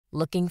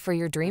Looking for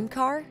your dream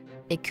car?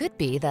 It could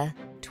be the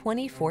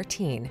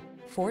 2014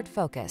 Ford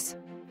Focus.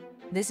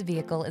 This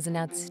vehicle is an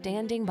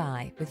outstanding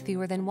buy with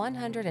fewer than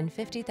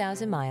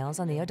 150,000 miles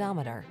on the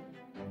odometer.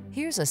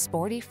 Here's a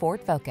sporty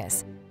Ford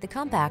Focus, the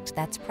compact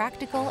that's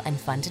practical and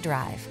fun to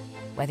drive.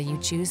 Whether you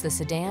choose the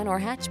sedan or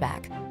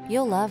hatchback,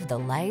 you'll love the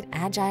light,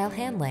 agile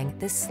handling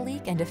this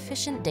sleek and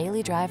efficient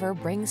daily driver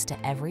brings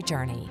to every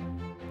journey.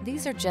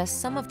 These are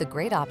just some of the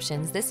great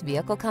options this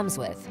vehicle comes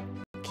with: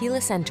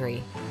 keyless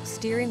entry,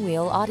 steering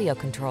wheel audio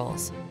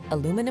controls,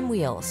 aluminum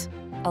wheels,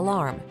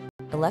 alarm,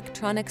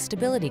 electronic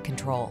stability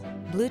control,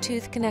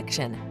 Bluetooth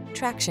connection,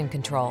 traction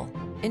control,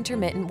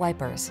 intermittent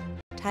wipers,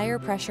 tire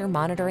pressure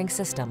monitoring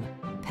system,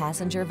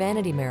 passenger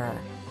vanity mirror.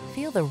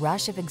 Feel the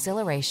rush of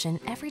exhilaration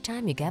every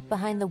time you get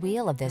behind the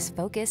wheel of this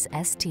Focus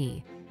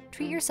ST.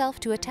 Treat yourself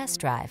to a test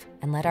drive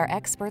and let our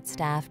expert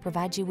staff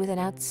provide you with an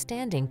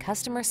outstanding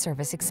customer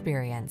service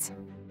experience.